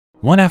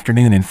One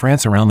afternoon in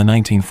France around the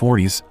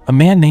 1940s, a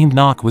man named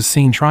Knock was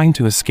seen trying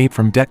to escape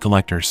from debt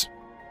collectors.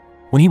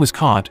 When he was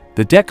caught,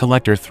 the debt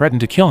collector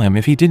threatened to kill him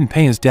if he didn't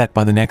pay his debt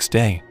by the next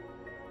day.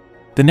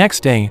 The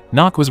next day,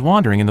 Knock was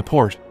wandering in the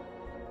port.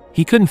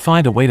 He couldn't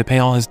find a way to pay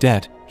all his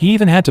debt. He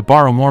even had to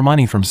borrow more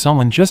money from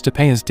someone just to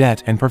pay his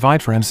debt and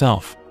provide for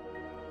himself.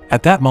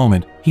 At that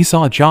moment, he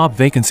saw a job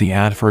vacancy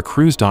ad for a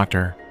cruise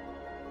doctor.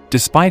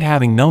 Despite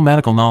having no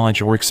medical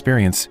knowledge or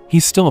experience, he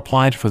still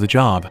applied for the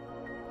job.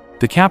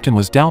 The captain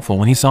was doubtful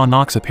when he saw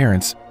Knock's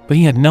appearance, but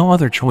he had no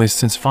other choice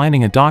since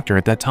finding a doctor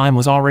at that time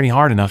was already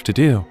hard enough to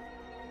do.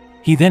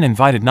 He then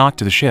invited Knock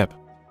to the ship.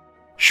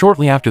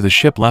 Shortly after the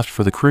ship left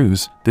for the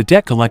cruise, the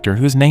debt collector,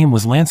 whose name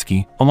was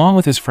Lansky, along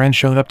with his friend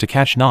showed up to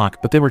catch Knock,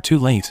 but they were too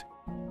late.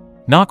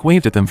 Knock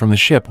waved at them from the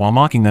ship while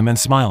mocking them and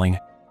smiling.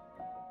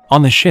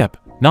 On the ship,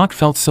 Knock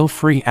felt so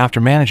free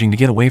after managing to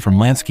get away from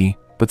Lansky,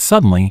 but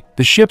suddenly,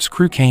 the ship's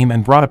crew came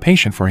and brought a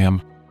patient for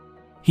him.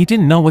 He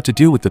didn't know what to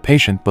do with the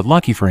patient, but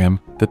lucky for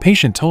him, the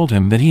patient told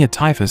him that he had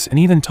typhus and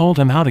even told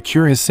him how to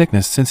cure his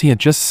sickness since he had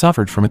just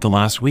suffered from it the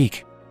last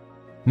week.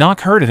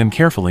 Knock heard at him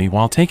carefully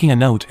while taking a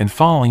note and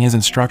following his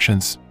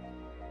instructions.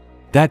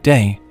 That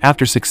day,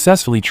 after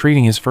successfully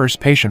treating his first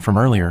patient from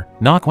earlier,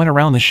 Knock went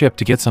around the ship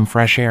to get some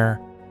fresh air.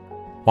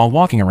 While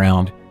walking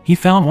around, he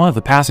found one of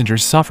the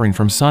passengers suffering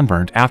from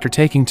sunburn after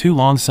taking too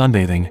long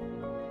sunbathing.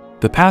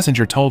 The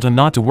passenger told him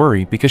not to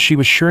worry because she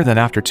was sure that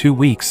after 2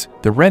 weeks,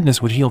 the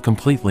redness would heal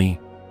completely.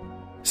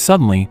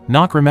 Suddenly,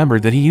 Knock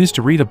remembered that he used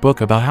to read a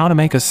book about how to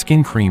make a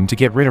skin cream to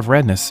get rid of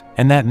redness,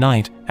 and that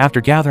night, after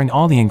gathering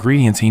all the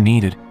ingredients he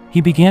needed,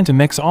 he began to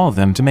mix all of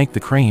them to make the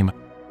cream.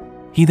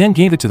 He then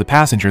gave it to the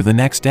passenger the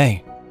next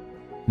day.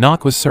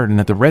 Knock was certain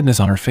that the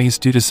redness on her face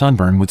due to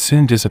sunburn would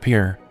soon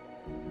disappear.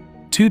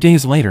 2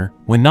 days later,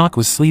 when Knock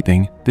was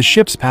sleeping, the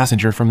ship's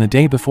passenger from the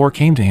day before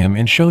came to him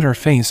and showed her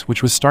face,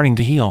 which was starting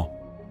to heal.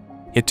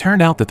 It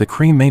turned out that the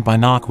cream made by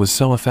Knock was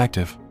so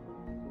effective.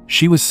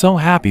 She was so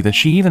happy that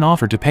she even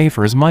offered to pay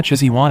for as much as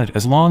he wanted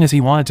as long as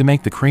he wanted to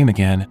make the cream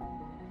again.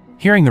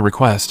 Hearing the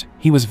request,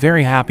 he was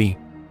very happy.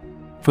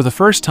 For the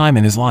first time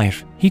in his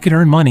life, he could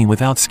earn money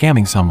without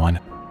scamming someone.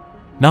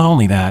 Not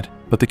only that,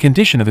 but the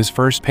condition of his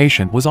first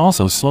patient was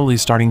also slowly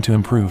starting to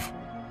improve.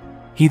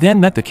 He then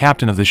met the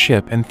captain of the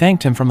ship and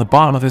thanked him from the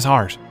bottom of his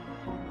heart.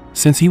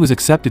 Since he was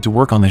accepted to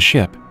work on the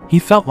ship, he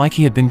felt like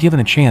he had been given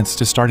a chance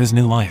to start his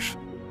new life.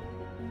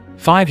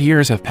 5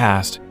 years have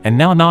passed, and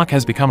now Knock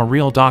has become a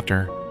real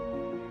doctor.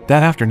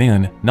 That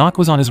afternoon, Knock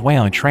was on his way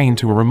on a train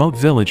to a remote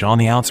village on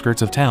the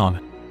outskirts of town.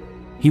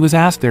 He was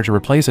asked there to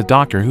replace a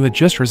doctor who had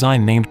just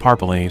resigned named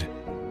Parpelade.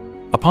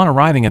 Upon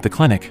arriving at the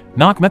clinic,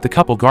 Knock met the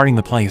couple guarding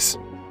the place.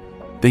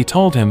 They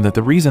told him that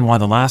the reason why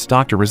the last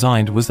doctor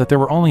resigned was that there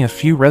were only a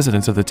few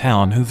residents of the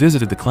town who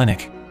visited the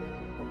clinic.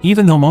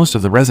 Even though most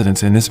of the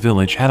residents in this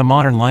village had a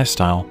modern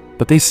lifestyle,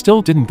 but they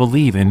still didn't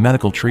believe in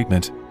medical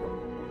treatment.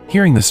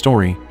 Hearing the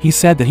story, he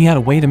said that he had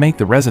a way to make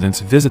the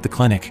residents visit the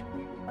clinic.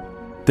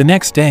 The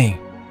next day,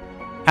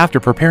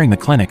 after preparing the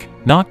clinic,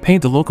 Knock paid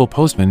the local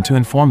postman to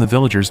inform the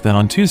villagers that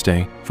on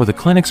Tuesday, for the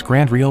clinic's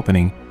grand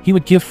reopening, he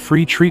would give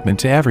free treatment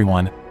to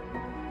everyone.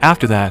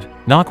 After that,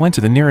 Knock went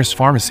to the nearest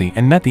pharmacy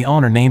and met the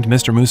owner named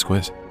Mr.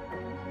 Musquet.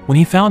 When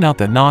he found out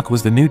that Knock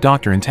was the new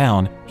doctor in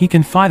town, he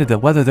confided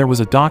that whether there was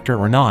a doctor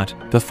or not,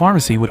 the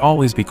pharmacy would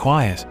always be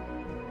quiet.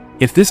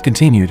 If this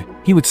continued,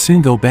 he would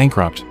soon go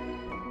bankrupt.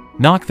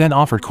 Knock then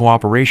offered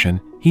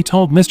cooperation. He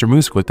told Mr.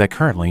 Musquet that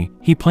currently,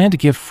 he planned to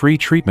give free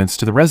treatments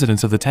to the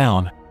residents of the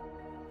town.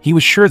 He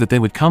was sure that they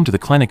would come to the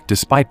clinic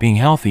despite being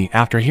healthy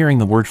after hearing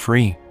the word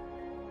free.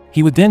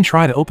 He would then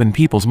try to open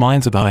people's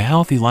minds about a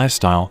healthy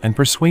lifestyle and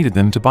persuaded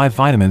them to buy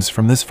vitamins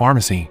from this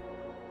pharmacy.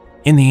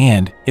 In the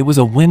end, it was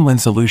a win-win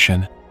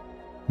solution.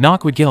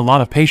 Knock would get a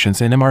lot of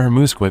patients and Mr.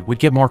 Musquet would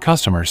get more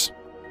customers.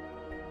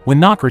 When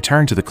Knock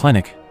returned to the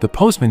clinic, the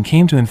postman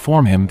came to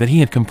inform him that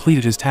he had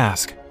completed his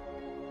task.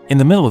 In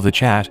the middle of the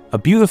chat, a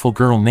beautiful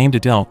girl named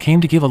Adele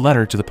came to give a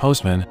letter to the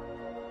postman.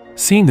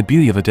 Seeing the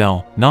beauty of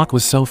Adele, Knock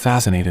was so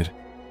fascinated.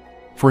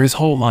 For his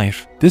whole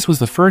life, this was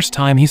the first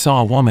time he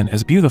saw a woman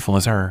as beautiful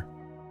as her.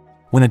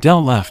 When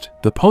Adele left,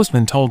 the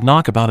postman told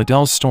Knock about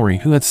Adele's story,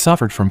 who had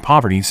suffered from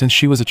poverty since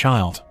she was a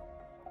child.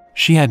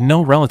 She had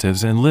no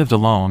relatives and lived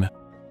alone.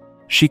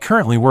 She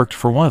currently worked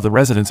for one of the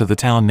residents of the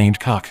town named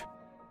Cuck.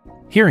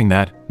 Hearing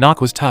that, Knock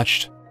was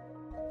touched.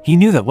 He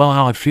knew that well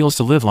how it feels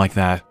to live like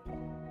that.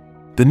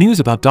 The news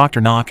about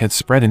Dr. Knock had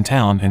spread in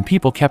town and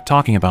people kept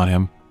talking about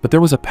him, but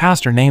there was a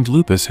pastor named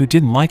Lupus who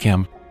didn't like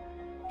him.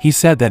 He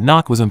said that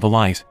Knock was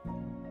impolite.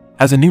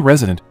 As a new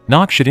resident,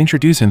 Knock should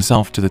introduce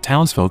himself to the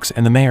townsfolk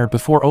and the mayor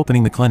before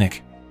opening the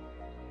clinic.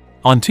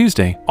 On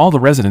Tuesday, all the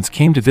residents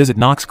came to visit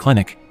Knock's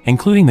clinic,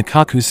 including the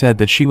Cuck, who said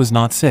that she was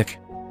not sick.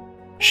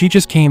 She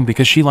just came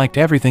because she liked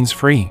everything's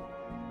free.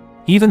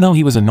 Even though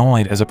he was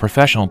annoyed as a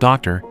professional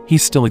doctor, he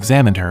still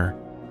examined her.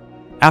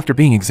 After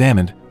being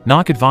examined,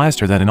 Knock advised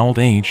her that in old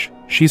age,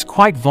 she's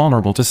quite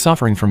vulnerable to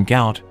suffering from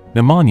gout,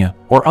 pneumonia,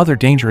 or other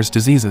dangerous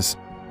diseases.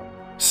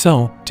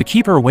 So, to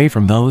keep her away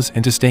from those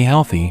and to stay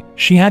healthy,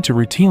 she had to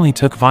routinely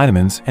take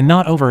vitamins and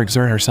not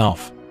overexert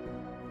herself.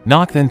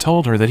 Knock then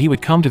told her that he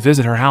would come to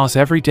visit her house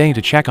every day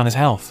to check on his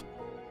health.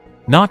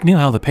 Knock knew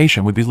how the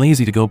patient would be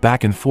lazy to go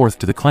back and forth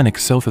to the clinic,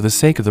 so for the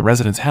sake of the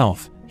residents'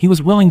 health, he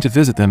was willing to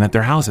visit them at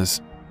their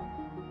houses.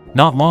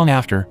 Not long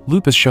after,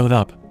 Lupus showed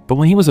up, but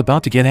when he was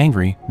about to get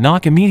angry,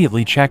 Knock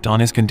immediately checked on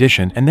his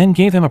condition and then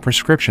gave him a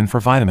prescription for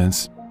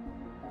vitamins.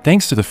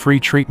 Thanks to the free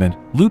treatment,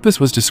 Lupus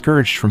was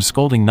discouraged from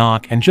scolding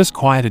Knock and just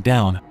quieted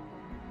down.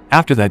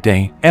 After that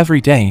day,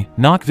 every day,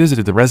 Knock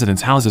visited the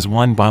residents' houses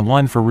one by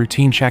one for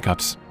routine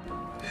checkups.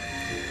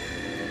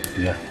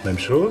 Bien, même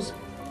chose.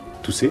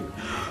 Tousser.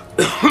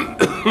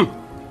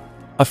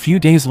 A few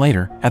days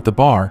later, at the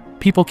bar,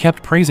 people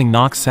kept praising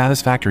Knock's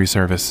satisfactory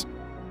service.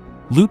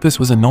 Lupus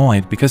was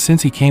annoyed because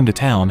since he came to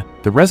town,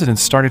 the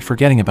residents started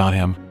forgetting about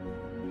him.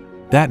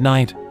 That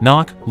night,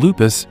 Knock,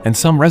 Lupus, and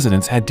some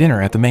residents had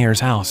dinner at the mayor's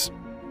house.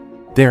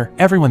 There,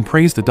 everyone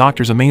praised the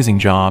doctor's amazing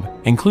job,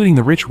 including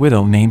the rich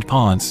widow named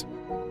Pons.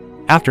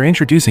 After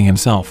introducing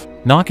himself,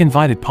 Knock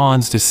invited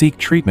Pons to seek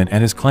treatment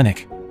at his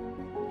clinic.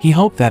 He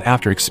hoped that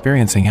after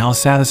experiencing how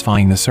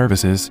satisfying the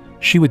service is,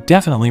 she would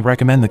definitely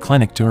recommend the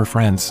clinic to her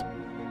friends.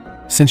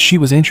 Since she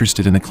was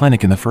interested in the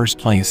clinic in the first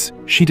place,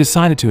 she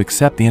decided to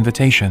accept the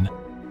invitation.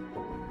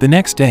 The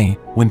next day,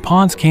 when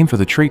Pons came for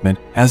the treatment,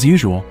 as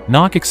usual,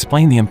 Knock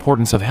explained the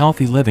importance of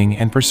healthy living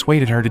and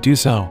persuaded her to do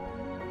so.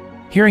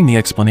 Hearing the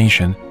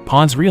explanation,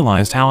 Pons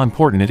realized how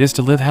important it is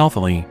to live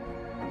healthily.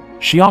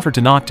 She offered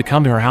to Knock to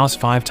come to her house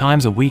 5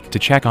 times a week to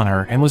check on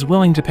her and was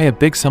willing to pay a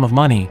big sum of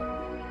money.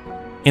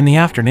 In the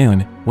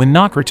afternoon, when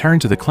Knock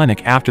returned to the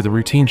clinic after the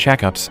routine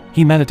checkups,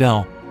 he met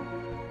Adele.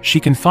 She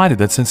confided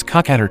that since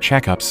Cuck had her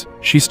checkups,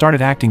 she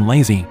started acting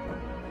lazy.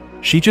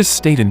 She just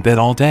stayed in bed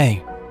all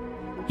day.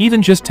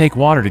 Even just take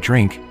water to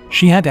drink,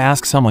 she had to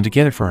ask someone to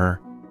get it for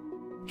her.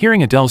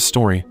 Hearing Adele's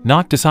story,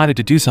 Knock decided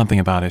to do something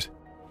about it.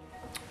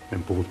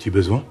 Même pour vos petits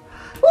besoins.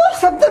 Oh,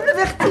 ça me donne le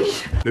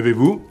vertige.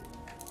 Levez-vous.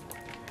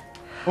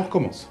 On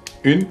recommence.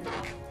 1,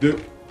 2,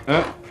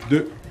 1,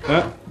 2,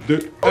 1, 2,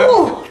 1.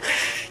 Oh.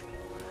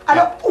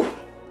 Alors, oh.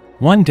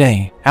 One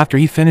day, after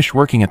he finished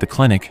working at the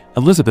clinic,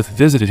 Elizabeth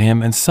visited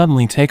him and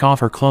suddenly take off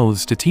her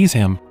clothes to tease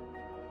him.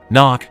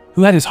 Knock,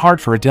 who had his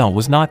heart for Adele,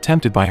 was not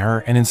tempted by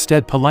her and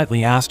instead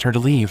politely asked her to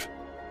leave.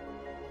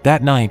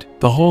 That night,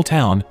 the whole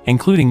town,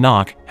 including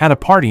Knock, had a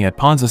party at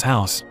Pons's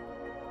house.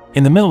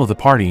 In the middle of the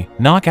party,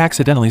 Knock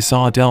accidentally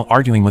saw Adele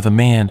arguing with a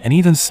man and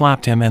even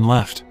slapped him and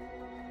left.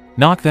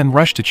 Knock then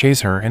rushed to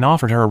chase her and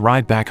offered her a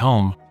ride back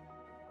home.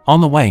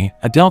 On the way,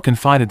 Adele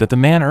confided that the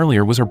man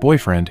earlier was her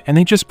boyfriend and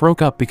they just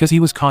broke up because he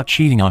was caught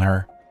cheating on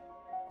her.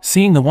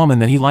 Seeing the woman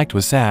that he liked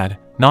was sad,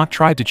 Knock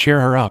tried to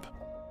cheer her up.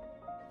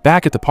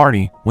 Back at the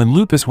party, when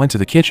Lupus went to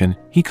the kitchen,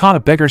 he caught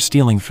a beggar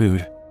stealing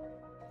food.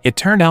 It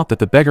turned out that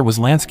the beggar was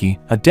Lansky,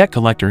 a debt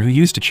collector who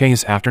used to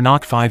chase after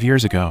Knock 5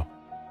 years ago.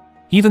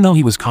 Even though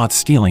he was caught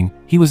stealing,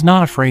 he was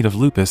not afraid of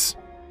Lupus.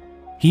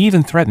 He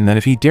even threatened that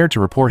if he dared to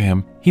report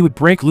him, he would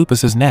break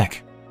Lupus's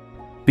neck.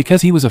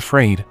 Because he was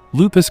afraid,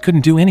 Lupus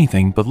couldn't do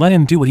anything but let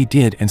him do what he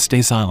did and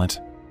stay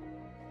silent.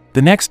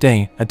 The next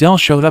day, Adele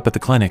showed up at the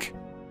clinic.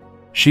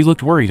 She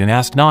looked worried and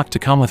asked Knock to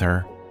come with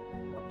her.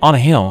 On a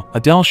hill,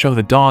 Adele showed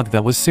a dog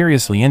that was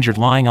seriously injured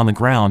lying on the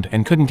ground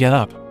and couldn't get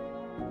up.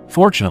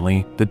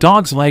 Fortunately, the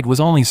dog's leg was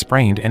only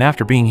sprained, and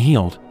after being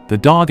healed, the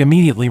dog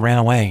immediately ran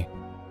away.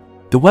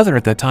 The weather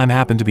at that time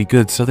happened to be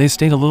good, so they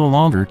stayed a little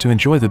longer to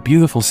enjoy the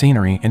beautiful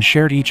scenery and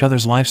shared each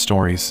other's life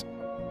stories.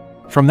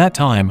 From that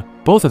time,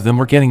 both of them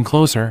were getting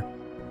closer.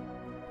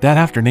 That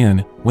afternoon,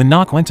 when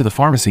Knock went to the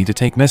pharmacy to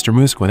take Mr.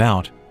 Moosquid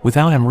out,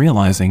 without him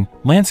realizing,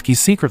 Lansky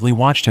secretly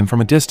watched him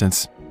from a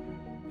distance.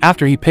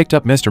 After he picked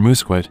up Mr.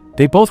 Moosquid,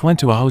 they both went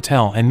to a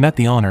hotel and met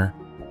the owner.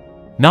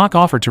 Knock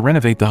offered to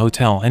renovate the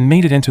hotel and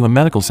made it into a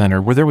medical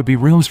center where there would be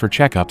rooms for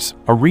checkups,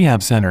 a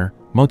rehab center,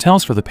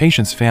 motels for the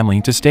patient's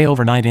family to stay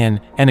overnight in,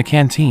 and a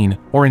canteen,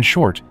 or in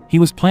short, he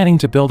was planning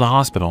to build a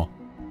hospital.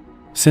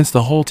 Since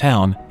the whole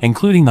town,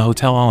 including the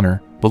hotel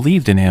owner,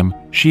 believed in him,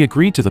 she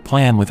agreed to the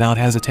plan without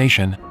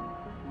hesitation.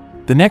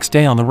 The next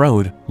day on the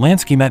road,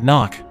 Lansky met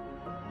Knock.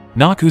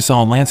 Knock, who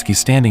saw Lansky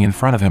standing in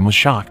front of him, was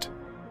shocked.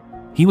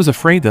 He was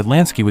afraid that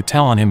Lansky would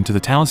tell on him to the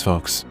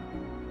townsfolks.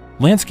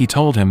 Lansky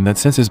told him that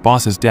since his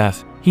boss's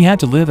death, he had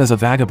to live as a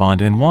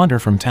vagabond and wander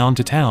from town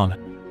to town.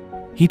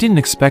 He didn't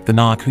expect the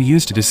Knock, who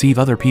used to deceive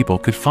other people,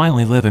 could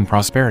finally live in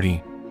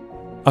prosperity.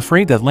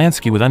 Afraid that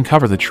Lansky would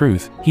uncover the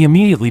truth, he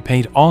immediately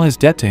paid all his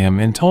debt to him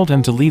and told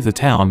him to leave the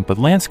town, but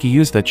Lansky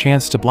used that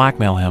chance to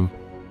blackmail him.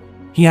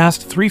 He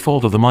asked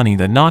threefold of the money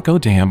that Knock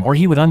owed to him, or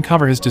he would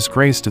uncover his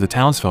disgrace to the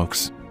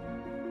townsfolks.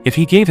 If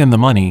he gave him the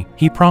money,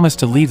 he promised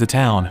to leave the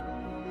town.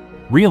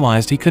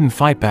 Realized he couldn't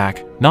fight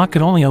back, Knock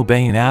could only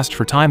obey and asked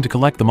for time to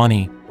collect the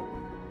money.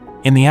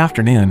 In the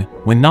afternoon,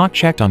 when Knock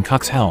checked on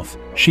Cuck's health,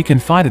 she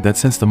confided that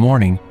since the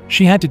morning,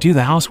 she had to do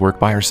the housework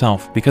by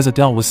herself because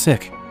Adele was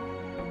sick.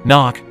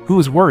 Knock, who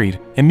was worried,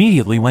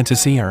 immediately went to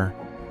see her.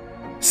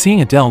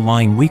 Seeing Adele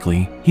lying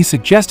weakly, he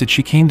suggested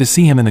she came to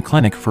see him in the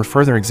clinic for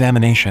further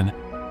examination.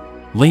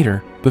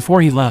 Later,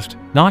 before he left,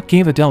 Knock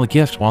gave Adele a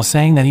gift while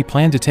saying that he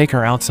planned to take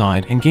her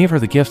outside and gave her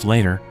the gift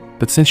later,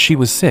 but since she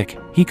was sick,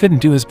 he couldn't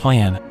do his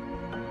plan.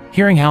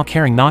 Hearing how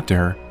caring Knock to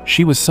her,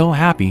 she was so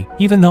happy.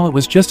 Even though it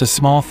was just a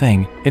small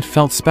thing, it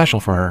felt special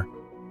for her.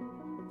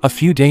 A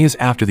few days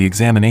after the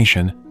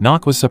examination,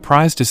 Knock was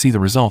surprised to see the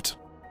result.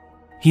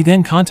 He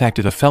then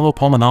contacted a fellow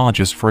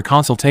pulmonologist for a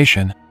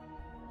consultation.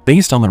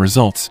 Based on the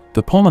results,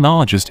 the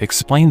pulmonologist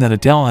explained that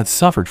Adele had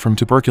suffered from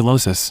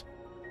tuberculosis.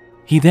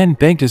 He then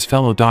begged his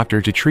fellow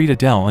doctor to treat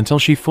Adele until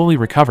she fully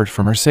recovered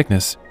from her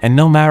sickness, and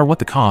no matter what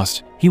the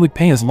cost, he would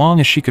pay as long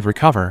as she could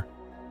recover.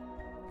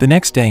 The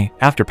next day,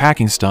 after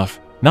packing stuff,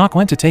 Knock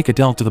went to take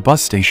Adele to the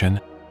bus station.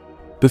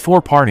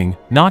 Before parting,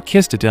 Knock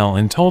kissed Adele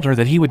and told her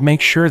that he would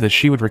make sure that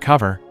she would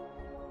recover.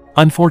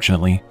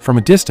 Unfortunately, from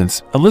a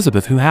distance,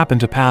 Elizabeth, who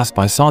happened to pass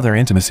by, saw their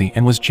intimacy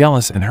and was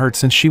jealous and hurt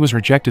since she was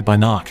rejected by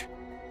Knock.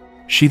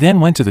 She then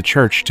went to the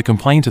church to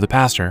complain to the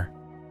pastor.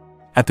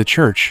 At the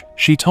church,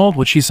 she told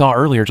what she saw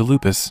earlier to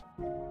Lupus.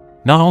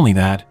 Not only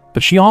that,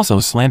 but she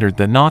also slandered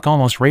that Knock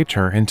almost raped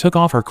her and took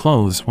off her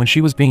clothes when she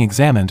was being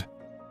examined.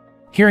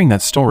 Hearing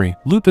that story,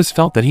 Lupus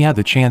felt that he had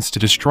the chance to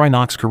destroy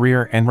Knock's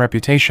career and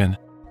reputation.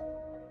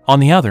 On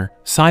the other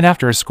side,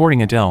 after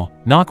escorting Adele,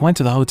 Knock went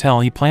to the hotel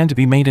he planned to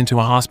be made into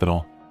a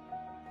hospital.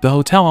 The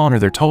hotel owner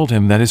there told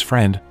him that his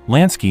friend,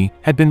 Lansky,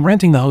 had been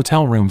renting the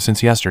hotel room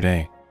since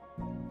yesterday.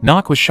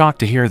 Knock was shocked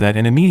to hear that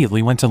and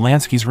immediately went to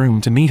Lansky's room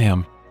to meet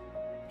him.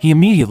 He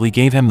immediately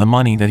gave him the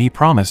money that he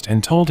promised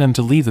and told him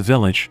to leave the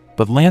village,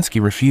 but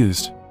Lansky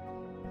refused.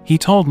 He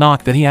told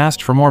Knock that he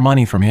asked for more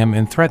money from him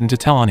and threatened to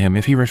tell on him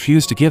if he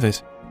refused to give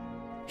it.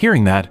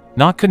 Hearing that,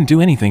 Knock couldn't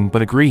do anything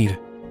but agreed.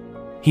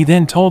 He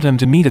then told him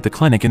to meet at the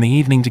clinic in the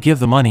evening to give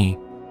the money.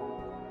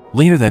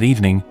 Later that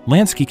evening,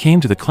 Lansky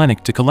came to the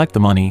clinic to collect the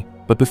money,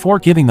 but before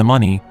giving the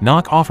money,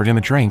 Knock offered him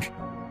a drink.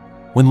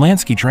 When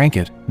Lansky drank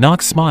it,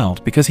 Knock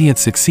smiled because he had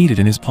succeeded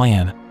in his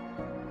plan.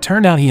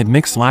 Turned out he had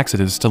mixed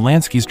laxatives to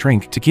Lansky's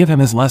drink to give him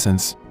his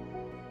lessons.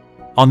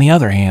 On the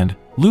other hand,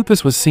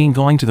 Lupus was seen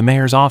going to the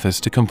mayor's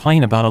office to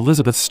complain about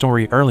Elizabeth's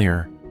story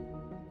earlier.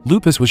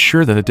 Lupus was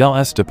sure that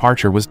Adele's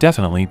departure was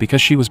definitely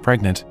because she was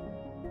pregnant.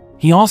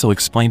 He also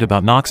explained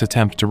about Knock's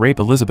attempt to rape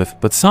Elizabeth,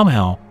 but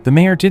somehow, the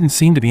mayor didn't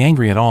seem to be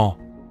angry at all.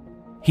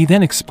 He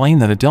then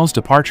explained that Adele's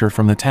departure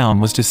from the town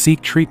was to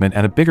seek treatment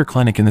at a bigger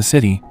clinic in the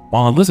city,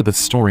 while Elizabeth's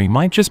story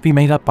might just be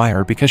made up by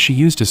her because she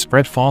used to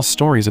spread false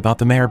stories about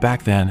the mayor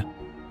back then.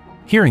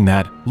 Hearing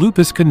that,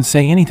 Lupus couldn't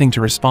say anything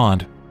to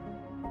respond.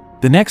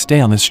 The next day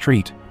on the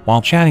street,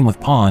 while chatting with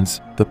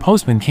Pons, the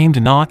postman came to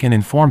Knock and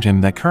informed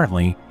him that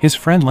currently, his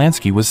friend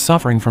Lansky was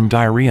suffering from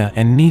diarrhea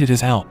and needed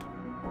his help.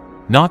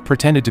 Knock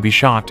pretended to be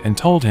shocked and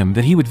told him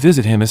that he would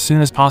visit him as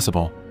soon as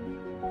possible.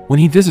 When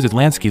he visited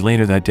Lansky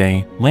later that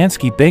day,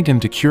 Lansky begged him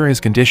to cure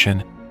his condition.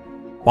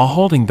 While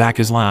holding back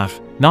his laugh,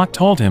 Knock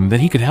told him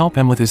that he could help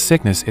him with his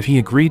sickness if he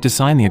agreed to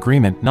sign the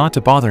agreement not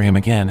to bother him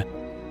again.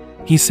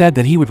 He said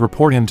that he would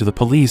report him to the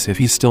police if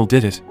he still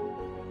did it.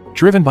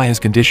 Driven by his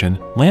condition,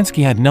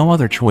 Lansky had no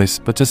other choice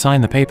but to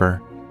sign the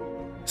paper.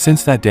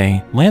 Since that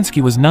day,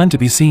 Lansky was none to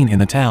be seen in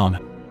the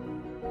town.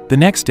 The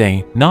next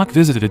day, Knock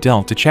visited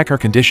Adele to check her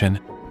condition.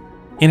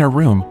 In her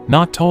room,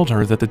 Knock told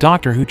her that the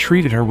doctor who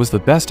treated her was the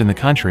best in the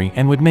country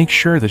and would make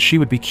sure that she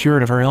would be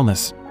cured of her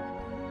illness.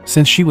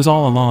 Since she was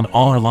all alone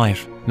all her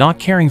life, Knock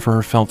caring for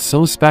her felt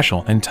so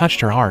special and touched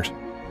her heart.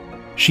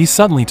 She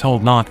suddenly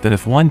told Knock that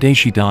if one day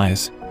she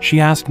dies, she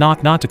asked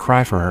Knock not to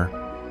cry for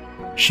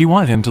her. She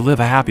wanted him to live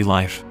a happy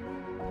life.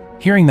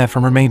 Hearing that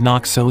from her made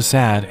Knock so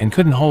sad and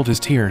couldn't hold his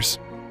tears.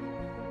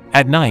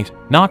 At night,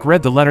 Knock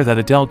read the letter that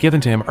Adele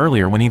given to him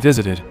earlier when he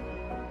visited.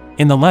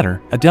 In the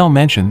letter, Adele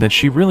mentioned that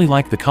she really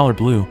liked the color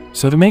blue,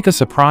 so to make a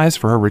surprise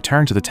for her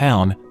return to the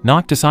town,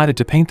 Knock decided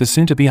to paint the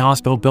soon-to-be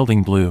hospital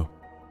building blue.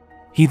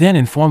 He then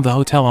informed the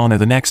hotel owner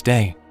the next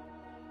day.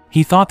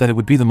 He thought that it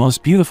would be the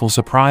most beautiful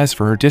surprise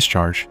for her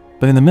discharge,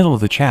 but in the middle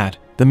of the chat,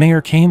 the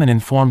mayor came and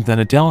informed that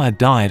Adele had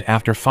died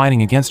after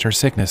fighting against her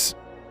sickness.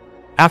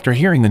 After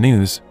hearing the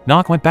news,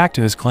 Knock went back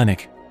to his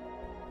clinic.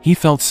 He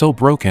felt so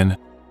broken.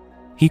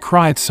 He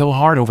cried so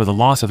hard over the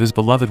loss of his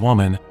beloved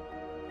woman.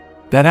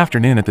 That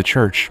afternoon at the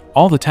church,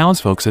 all the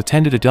townsfolk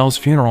attended Adele's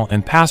funeral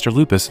and Pastor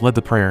Lupus led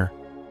the prayer.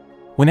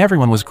 When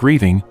everyone was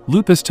grieving,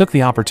 Lupus took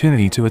the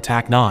opportunity to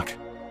attack Knock.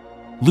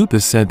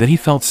 Lupus said that he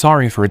felt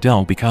sorry for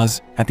Adele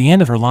because, at the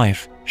end of her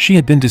life, she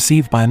had been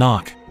deceived by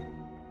Knock.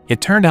 It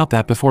turned out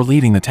that before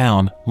leaving the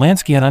town,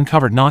 Lansky had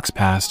uncovered Knock's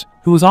past,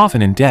 who was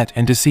often in debt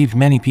and deceived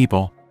many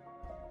people.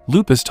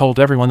 Lupus told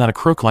everyone that a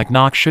crook like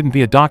Knock shouldn't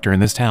be a doctor in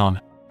this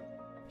town.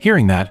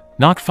 Hearing that,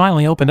 Knock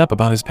finally opened up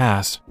about his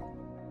past.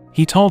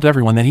 He told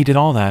everyone that he did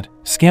all that,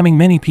 scamming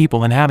many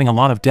people and having a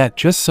lot of debt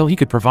just so he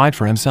could provide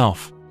for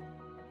himself.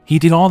 He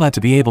did all that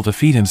to be able to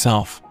feed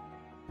himself.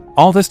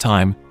 All this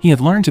time, he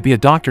had learned to be a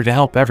doctor to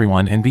help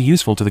everyone and be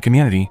useful to the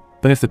community,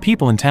 but if the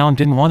people in town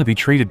didn't want to be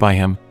treated by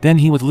him, then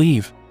he would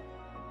leave.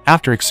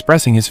 After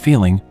expressing his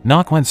feeling,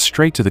 Knock went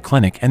straight to the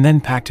clinic and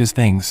then packed his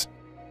things.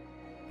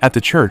 At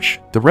the church,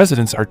 the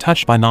residents are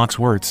touched by Knock's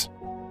words.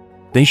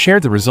 They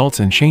shared the results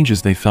and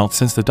changes they felt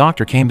since the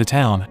doctor came to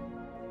town.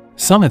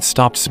 Some had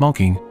stopped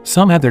smoking,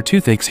 some had their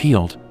toothaches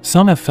healed,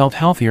 some have felt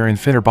healthier and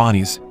fitter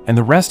bodies, and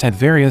the rest had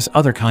various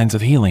other kinds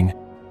of healing.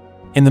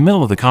 In the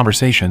middle of the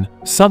conversation,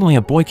 suddenly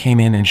a boy came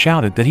in and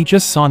shouted that he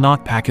just saw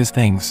Knock pack his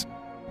things.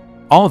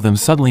 All of them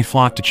suddenly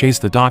flocked to chase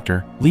the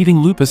doctor, leaving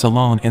Lupus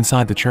alone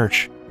inside the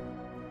church.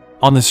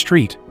 On the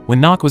street, when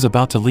Knock was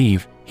about to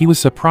leave, he was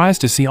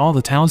surprised to see all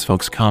the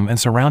townsfolk come and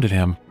surrounded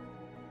him.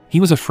 He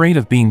was afraid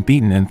of being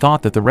beaten and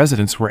thought that the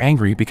residents were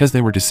angry because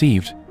they were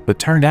deceived, but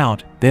turned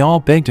out, they all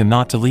begged him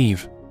not to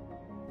leave.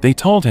 They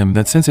told him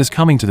that since his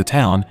coming to the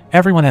town,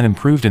 everyone had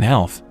improved in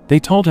health. They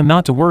told him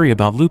not to worry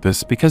about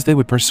Lupus because they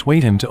would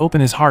persuade him to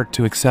open his heart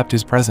to accept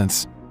his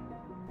presence.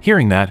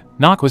 Hearing that,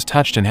 Knock was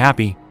touched and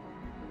happy.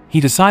 He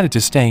decided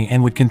to stay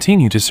and would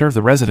continue to serve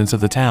the residents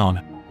of the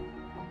town.